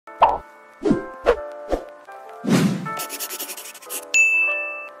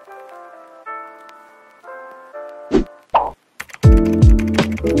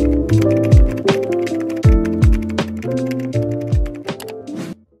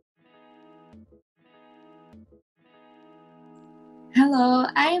Hello,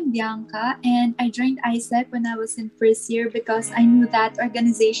 I am Bianca and I joined AIESEC when I was in first year because I knew that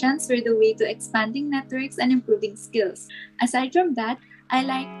organizations were the way to expanding networks and improving skills. Aside from that, I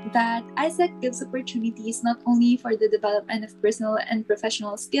like that AIESEC gives opportunities not only for the development of personal and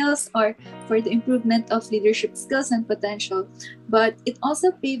professional skills or for the improvement of leadership skills and potential, but it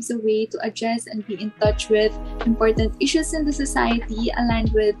also paves a way to address and be in touch with important issues in the society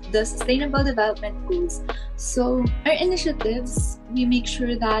aligned with the Sustainable Development Goals. So, our initiatives, we make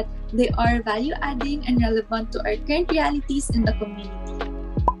sure that they are value-adding and relevant to our current realities in the community.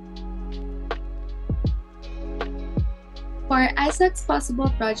 For AIESEC's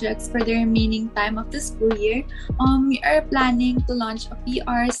possible projects for the remaining time of the school year, we are planning to launch a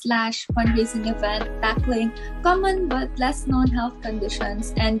PR/fundraising event tackling common but less known health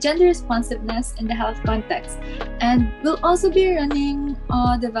conditions and gender responsiveness in the health context. And we'll also be running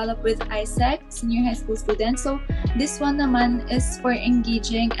Develop with AIESEC senior high school students. So this one naman is for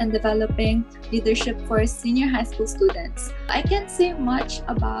engaging and developing leadership for senior high school students. I can't say much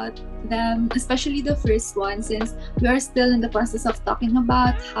about them, especially the first one, since we are still in the process of talking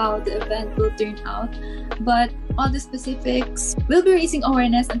about how the event will turn out. But all the specifics, we'll be raising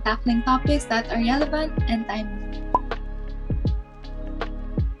awareness and tackling topics that are relevant and timely.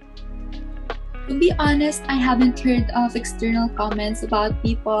 To be honest, I haven't heard of external comments about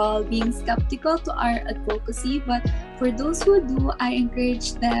people being skeptical to our advocacy, but for those who do, I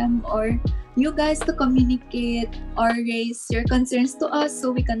encourage them or you guys to communicate or raise your concerns to us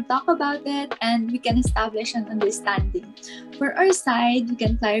so we can talk about it and we can establish an understanding. For our side, we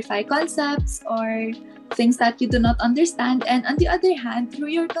can clarify concepts or things that you do not understand, and on the other hand,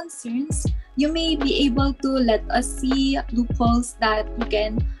 through your concerns, you may be able to let us see loopholes that we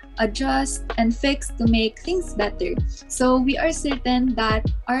can adjust and fix to make things better. So we are certain that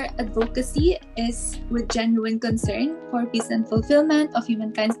our advocacy is with genuine concern for peace and fulfillment of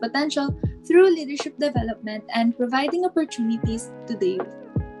humankind's potential through leadership development and providing opportunities to the youth.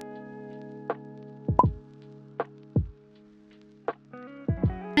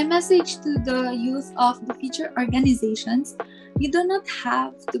 My message to the youth of the future organizations: you do not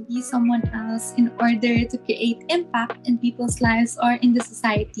have to be someone else in order to create impact in people's lives or in the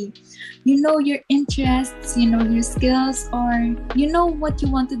society. You know your interests, you know your skills, or you know what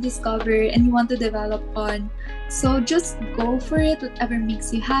you want to discover and you want to develop on. So just go for it, whatever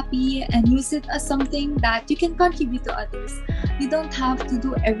makes you happy, and use it as something that you can contribute to others. You don't have to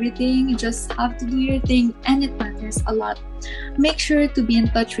do everything, you just have to do your thing, and it matters a lot. Make sure to be in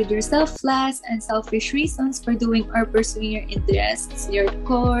touch with your selfless and selfish reasons for doing or pursuing your interests, your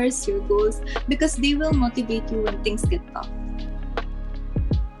course, your goals, because they will motivate you when things get tough.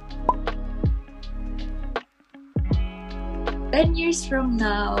 "10 years from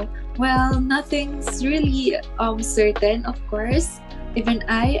now," well, nothing's really certain, of course. Even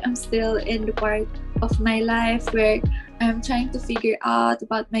I am still in the part of my life where I'm trying to figure out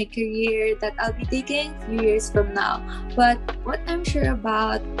about my career that I'll be taking a few years from now. But what I'm sure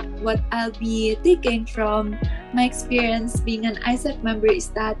about what I'll be taking from my experience being an AIESEC member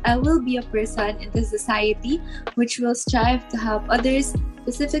is that I will be a person in the society which will strive to help others,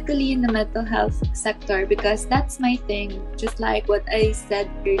 specifically in the mental health sector, because that's my thing, just like what I said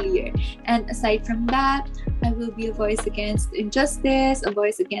earlier. And aside from that, I will be a voice against injustice, a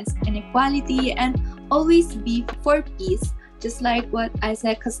voice against inequality, and always be for peace, just like what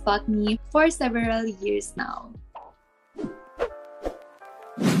AIESEC has taught me for several years now.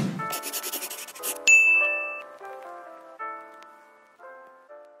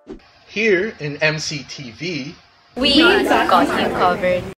 Here in MCTV, we got you covered.